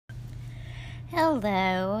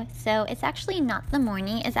Hello. So it's actually not the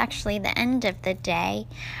morning, it's actually the end of the day.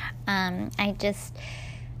 I guess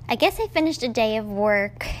I finished a day of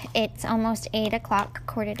work. It's almost 8 o'clock,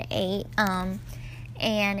 quarter to 8.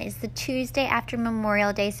 And it's the Tuesday after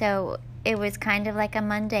Memorial Day, so it was kind of like a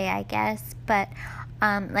Monday, I guess. But,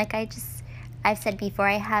 I've said before,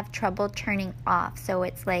 I have trouble turning off. So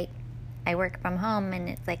it's like I work from home and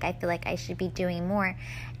it's like I feel like I should be doing more.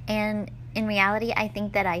 And in reality, I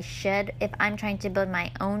think that I should if I'm trying to build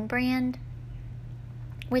my own brand,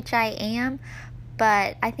 which I am,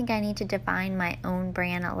 but I think I need to define my own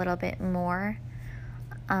brand a little bit more.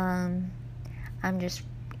 I'm just,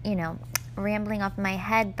 rambling off my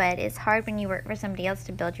head, but it's hard when you work for somebody else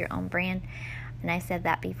to build your own brand. And I said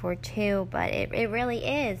that before too, but it really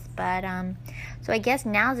is. But so I guess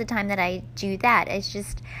now's the time that I do that. It's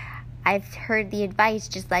just I've heard the advice,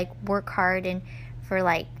 just like work hard and for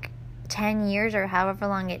like 10 years or however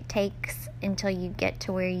long it takes until you get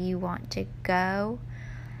to where you want to go.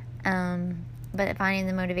 But finding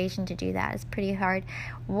the motivation to do that is pretty hard.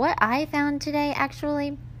 What I found today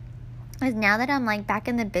actually is now that I'm like back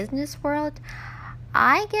in the business world,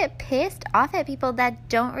 I get pissed off at people that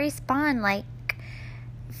don't respond like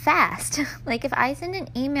fast. Like if I send an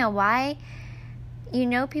email, why,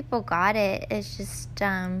 people got it. It's just,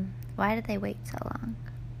 why did they wait so long?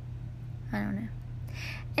 I don't know.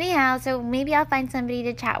 Anyhow, so maybe I'll find somebody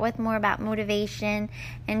to chat with more about motivation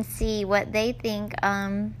and see what they think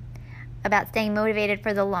about staying motivated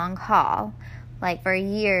for the long haul, like for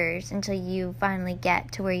years until you finally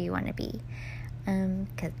get to where you want to be.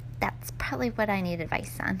 Because that's probably what I need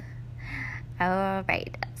advice on. All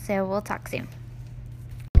right, so we'll talk soon.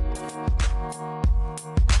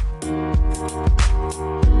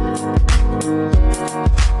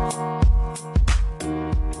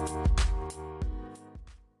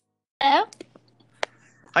 Hello?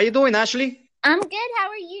 How you doing, Ashley? I'm good. How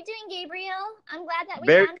are you doing, Gabriel? I'm glad that we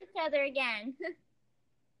Very found each other again.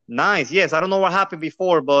 nice. Yes, I don't know what happened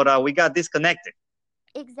before, but we got disconnected.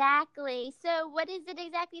 Exactly. So what is it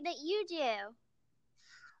exactly that you do?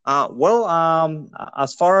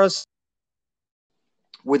 As far as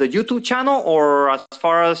with a YouTube channel, or as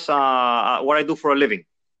far as what I do for a living.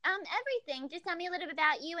 Everything. Just tell me a little bit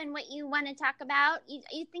about you and what you want to talk about.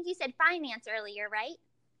 You think you said finance earlier, right?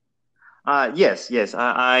 Yes.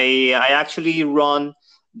 I actually run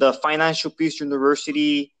the Financial Peace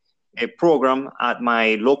University program at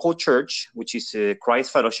my local church, which is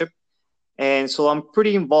Christ Fellowship. And so I'm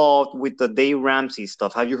pretty involved with the Dave Ramsey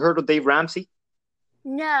stuff. Have you heard of Dave Ramsey?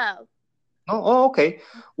 No. Okay.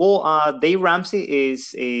 Well, Dave Ramsey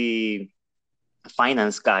is a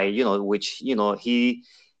finance guy, which he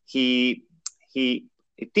he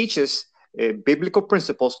teaches biblical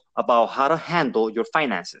principles about how to handle your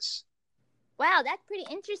finances. Wow, that's pretty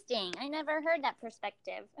interesting. I never heard that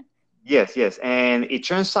perspective. Yes, and it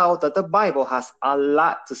turns out that the Bible has a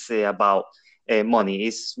lot to say about money.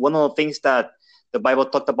 It's one of the things that the Bible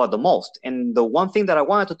talked about the most. And the one thing that I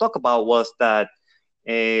wanted to talk about was that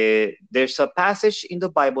there's a passage in the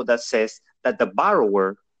Bible that says that the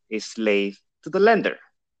borrower is slave to the lender.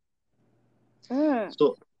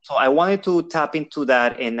 So I wanted to tap into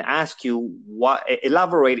that and ask you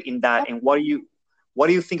elaborate in that, and what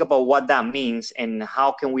do you think about what that means, and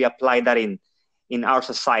how can we apply that in our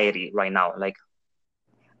society right now?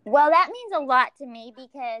 Well, that means a lot to me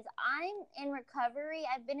because I'm in recovery.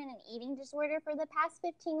 I've been in an eating disorder for the past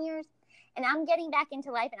 15 years, and I'm getting back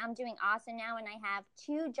into life, and I'm doing awesome now. And I have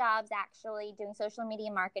 2 jobs actually doing social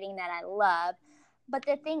media marketing that I love. But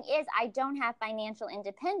the thing is, I don't have financial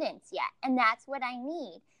independence yet, and that's what I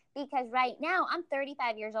need. Because right now I'm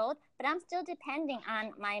 35 years old, but I'm still depending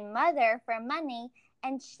on my mother for money,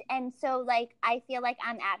 and so like I feel like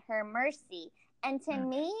I'm at her mercy. And to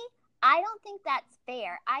me, I don't think that's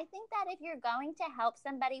fair. I think that if you're going to help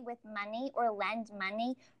somebody with money or lend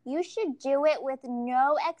money, you should do it with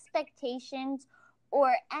no expectations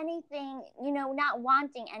or anything, not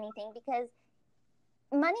wanting anything, because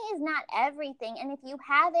money is not everything. And if you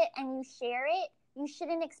have it and you share it, you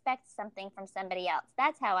shouldn't expect something from somebody else.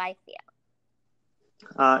 That's how I feel.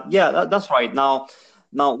 That's right. Now,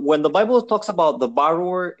 when the Bible talks about the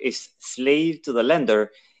borrower is slave to the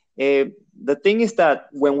lender, the thing is that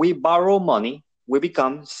when we borrow money, we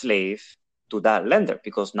become slave to that lender,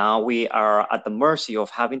 because now we are at the mercy of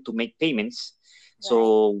having to make payments. Right.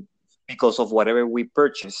 So because of whatever we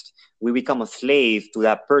purchased, we become a slave to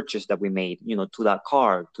that purchase that we made, to that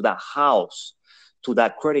car, to that house, to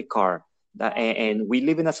that credit card. And we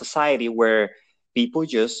live in a society where people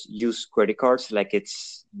just use credit cards like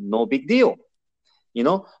it's no big deal,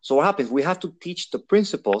 So what happens? We have to teach the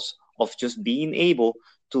principles of just being able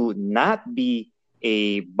to not be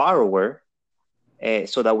a borrower,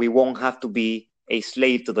 so that we won't have to be a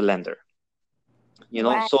slave to the lender.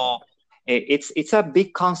 Right. So it's a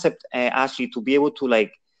big concept, actually, to be able to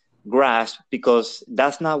like grasp, because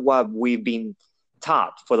that's not what we've been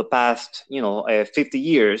taught for the past 50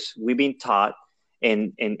 years. We've been taught,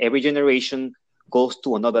 and every generation goes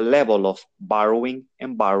to another level of borrowing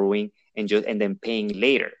and borrowing, and then paying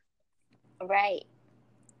later. Right.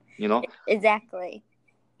 you know Exactly.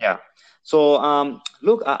 yeah. So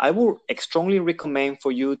look, I would strongly recommend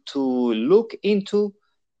for you to look into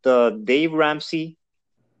the Dave Ramsey,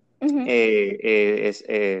 Mm-hmm.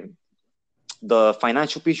 the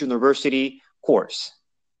Financial Peace University course.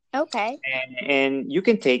 Okay. And you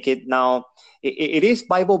can take it. Now it is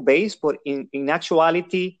Bible based, but in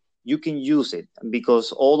actuality you can use it,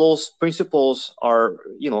 because all those principles are,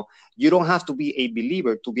 you don't have to be a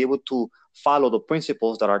believer to be able to follow the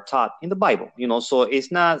principles that are taught in the Bible. So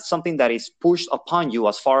it's not something that is pushed upon you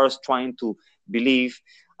as far as trying to believe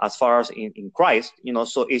as far as in Christ.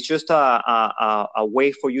 So it's just a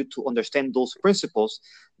way for you to understand those principles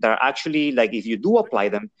that are actually, like, if you do apply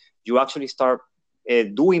them, you actually start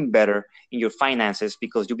doing better in your finances,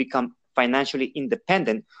 because you become financially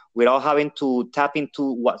independent without having to tap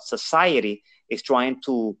into what society is trying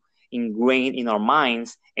to ingrain in our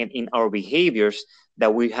minds and in our behaviors,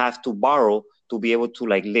 that we have to borrow to be able to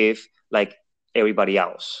like live like everybody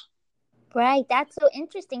else. Right. That's so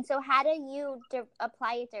interesting. So, how do you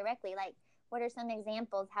apply it directly? Like, what are some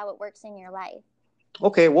examples how it works in your life?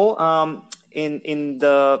 Okay, well, in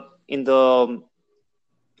the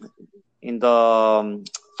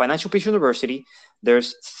Financial Peace University,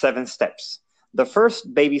 there's 7 steps. The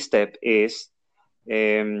first baby step is,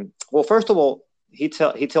 well, first of all, he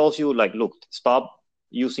tells you, like, look, stop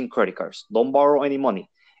using credit cards, don't borrow any money,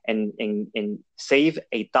 and save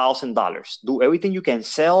 $1,000. Do everything you can,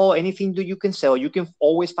 sell anything that you can sell. You can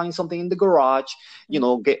always find something in the garage,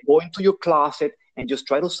 go into your closet and just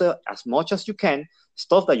try to sell as much as you can,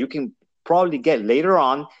 stuff that you can probably get later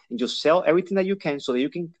on, and just sell everything that you can, so that you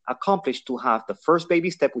can accomplish to have the first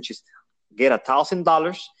baby step, which is get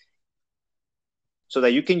 $1,000, so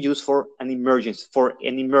that you can use for an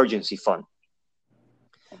emergency fund.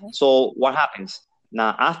 Mm-hmm. So what happens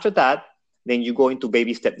now after that? Then you go into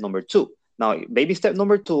baby step number 2. Now, baby step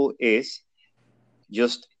number 2 is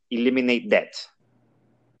just eliminate debt.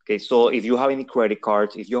 Okay, so if you have any credit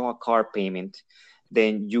cards, if you have a car payment,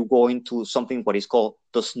 then you go into something what is called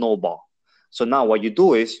the snowball. So now what you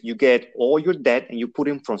do is you get all your debt and you put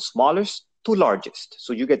them from smallest to largest.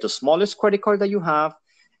 So you get the smallest credit card that you have,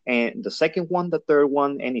 and the second one, the third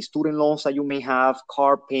one, any student loans that you may have,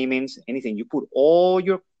 car payments, anything. You put all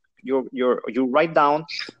you write down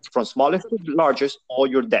from smallest to largest all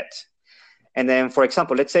your debt. And then, for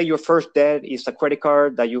example, let's say your first debt is a credit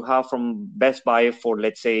card that you have from Best Buy for,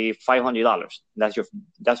 let's say, $500. That's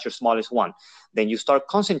your smallest one. Then you start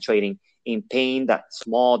concentrating in paying that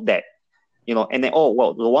small debt, And then, oh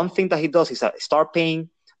well, the one thing that he does is start paying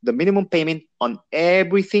the minimum payment on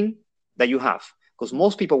everything that you have. Because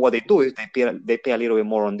most people, what they do is they pay a little bit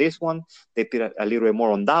more on this one, they pay a little bit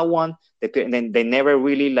more on that one, and then they never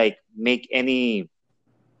really like make any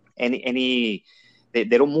they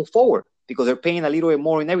don't move forward, because they're paying a little bit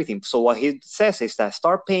more in everything. So what he says is that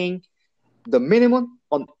start paying the minimum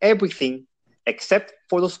on everything except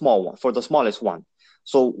for the small one, for the smallest one.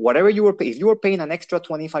 So whatever if you were paying an extra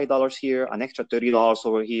 $25 here, an extra $30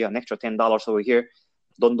 over here, an extra $10 over here,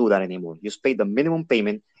 don't do that anymore. Just pay the minimum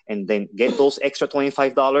payment, and then get those extra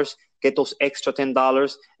 $25, get those extra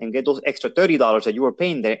 $10, and get those extra $30 that you were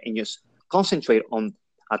paying there, and just concentrate on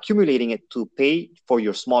accumulating it to pay for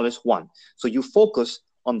your smallest one. So you focus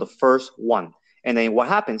on the first one. And then what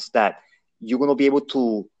happens that you're going to be able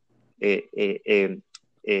to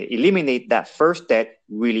eliminate that first debt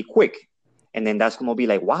really quick. And then that's going to be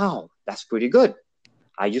like, wow, that's pretty good.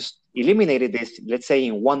 I just eliminated this, let's say,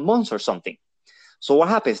 in 1 month or something. So what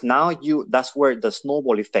happens now? That's where the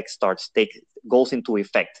snowball effect goes into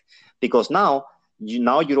effect, because now you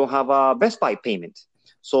don't have a Best Buy payment.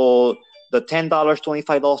 So the $10, $25,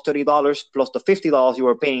 $30 plus the $50 you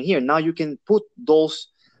were paying here, now you can put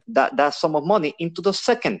that sum of money into the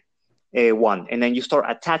second one, and then you start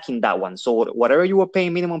attacking that one. So whatever you were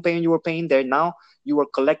paying, minimum payment you were paying there, now you are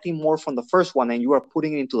collecting more from the first one, and you are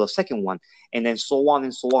putting it into the second one, and then so on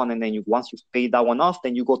and so on. And then once you pay that one off,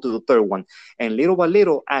 then you go to the third one, and little by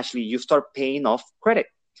little, actually, you start paying off credit,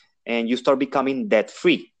 and you start becoming debt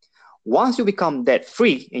free. Once you become debt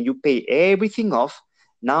free and you pay everything off,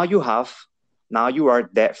 now you are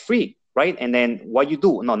debt free, right? And then what do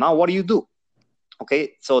you do?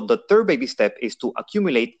 Okay, so the third baby step is to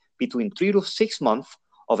accumulate between 3 to 6 months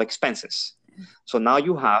of expenses. So now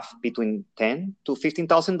you have between $10,000 to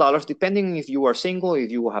 $15,000, depending if you are single,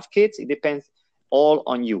 if you have kids. It depends all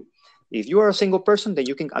on you. If you are a single person, then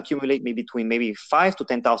you can accumulate between maybe $5,000 to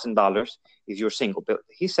 $10,000 if you're single. But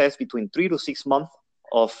he says between 3 to 6 months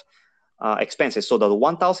of expenses. So the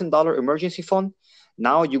 $1,000 emergency fund,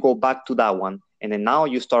 now you go back to that one, and then now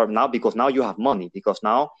you start now because now you have money, because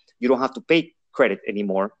now you don't have to pay credit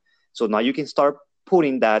anymore. So now you can start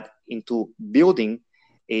putting that into building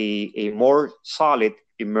a more solid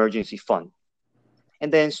emergency fund.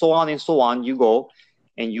 And then so on and so on, you go,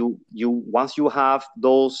 and you once you have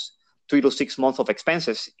those 3 to 6 months of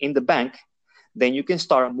expenses in the bank, then you can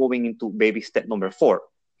start moving into baby step number 4,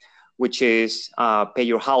 which is pay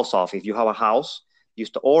your house off if you have a house,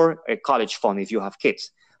 or a college fund if you have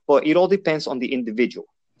kids. But it all depends on the individual.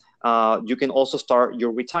 You can also start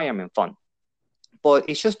your retirement fund. But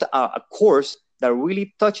it's just a course that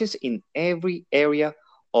really touches in every area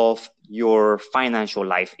of your financial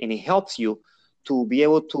life, and it helps you to be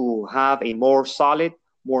able to have a more solid,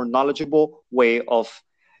 more knowledgeable way of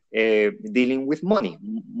dealing with money,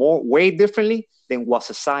 way differently than what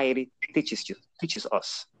society teaches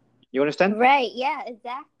us. You understand? Right. Yeah,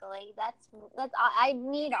 exactly. That's I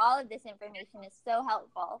need all of this information. It's so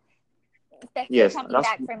helpful, especially coming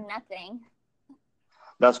back from nothing.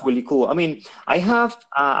 That's really cool. I mean, I have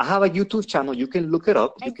a YouTube channel. You can look it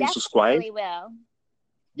up. You can subscribe. Will.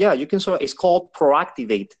 Yeah, you can. It's called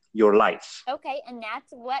Proactivate Your Life. Okay, and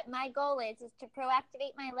that's what my goal is to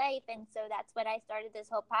proactivate my life, and so that's what I started this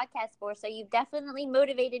whole podcast for. So you've definitely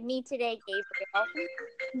motivated me today, Gabriel.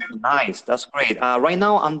 Nice, that's great. Right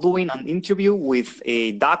now, I'm doing an interview with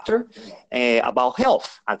a doctor about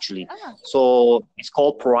health, actually. Oh. So it's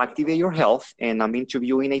called Proactivate Your Health, and I'm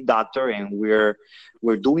interviewing a doctor, and we're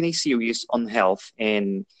doing a series on health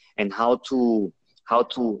and how to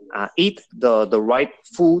eat the right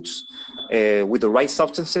foods with the right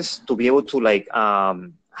substances to be able to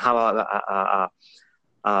have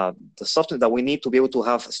the substance that we need to be able to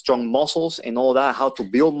have strong muscles and all that, how to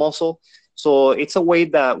build muscle. So it's a way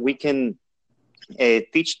that we can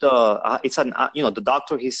teach the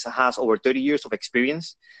doctor. He has over 30 years of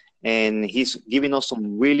experience, and he's giving us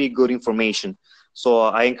some really good information. So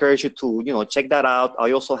I encourage you to check that out.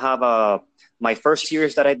 I also have my first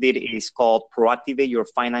series that I did is called Proactivate Your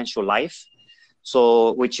Financial Life.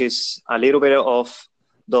 So, which is a little bit of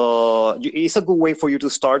it's a good way for you to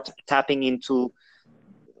start tapping into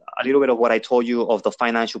a little bit of what I told you of the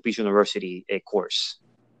Financial Peace University course.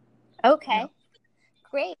 Okay. Yeah.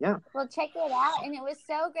 Great. Yeah. Well, check it out. And it was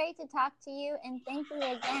so great to talk to you. And thank you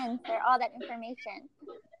again for all that information.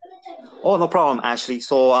 Oh, no problem, Ashley.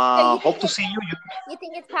 So hope to see you. You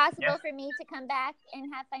think it's possible for me to come back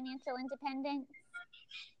and have financial independence?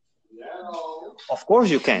 Of course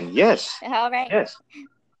you can. Yes. All right. Yes.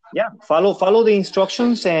 Yeah. Follow the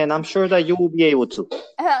instructions, and I'm sure that you will be able to.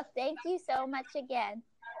 Oh, thank you so much again.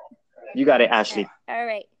 You got it, Ashley. All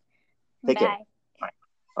right. Take care. Bye.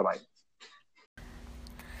 Bye-bye.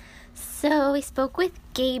 So we spoke with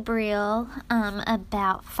Gabriel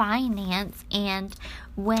about finance, and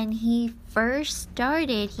when he first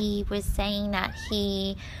started, he was saying that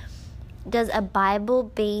he does a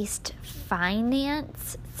Bible-based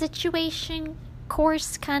finance situation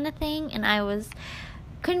course kind of thing, and I was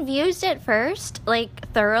confused at first,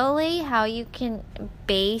 thoroughly, how you can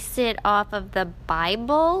base it off of the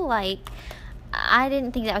Bible. I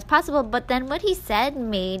didn't think that was possible, but then what he said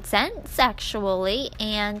made sense, actually.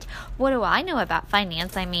 And what do I know about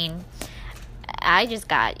finance? I mean, I just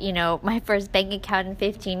got, my first bank account in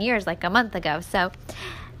 15 years, a month ago. So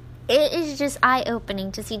it is just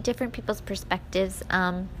eye-opening to see different people's perspectives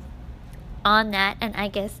on that. And I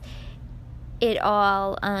guess it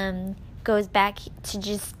all goes back to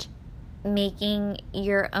just making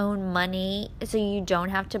your own money so you don't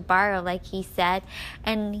have to borrow, like he said.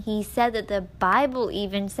 And he said that the Bible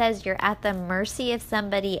even says you're at the mercy of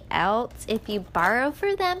somebody else if you borrow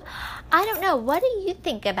for them. I don't know. What do you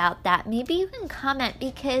think about that? Maybe you can comment,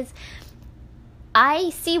 because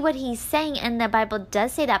I see what he's saying, and the Bible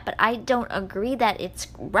does say that, but I don't agree that it's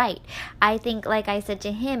right. I think, like I said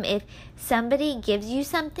to him, if somebody gives you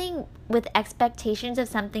something with expectations of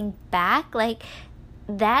something back,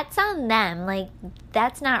 that's on them.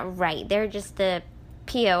 That's not right. They're just the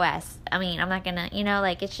POS. I mean, I'm not gonna,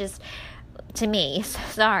 it's just, to me,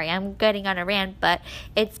 sorry, I'm getting on a rant, but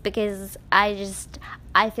it's because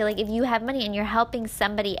I feel like if you have money and you're helping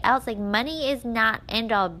somebody else, money is not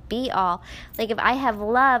end all be all. If I have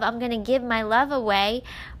love, I'm going to give my love away,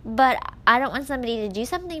 but I don't want somebody to do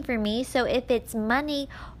something for me. So if it's money,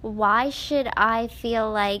 why should I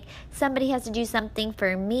feel like somebody has to do something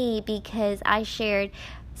for me because I shared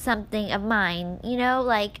something of mine,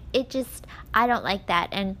 like I don't like that.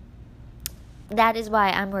 And that is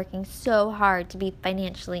why I'm working so hard to be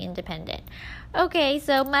financially independent. Okay,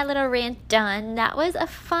 so my little rant done. That was a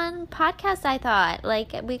fun podcast, I thought.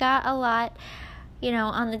 Like, we got a lot,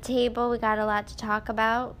 on the table. We got a lot to talk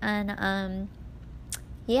about. And,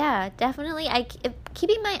 yeah, definitely.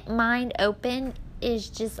 Keeping my mind open is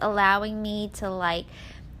just allowing me to, like,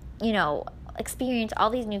 experience all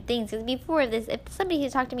these new things. Because before this, if somebody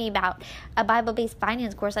had talked to me about a Bible-based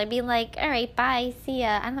finance course, I'd be like, all right, bye, see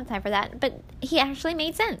ya, I don't have time for that. But he actually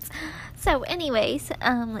made sense. So anyways,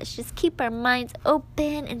 let's just keep our minds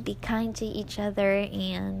open and be kind to each other,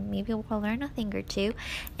 and maybe we'll learn a thing or two,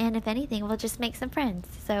 and if anything, we'll just make some friends.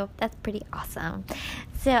 So that's pretty awesome.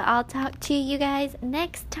 So I'll talk to you guys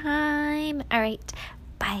next time. All right,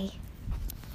 bye.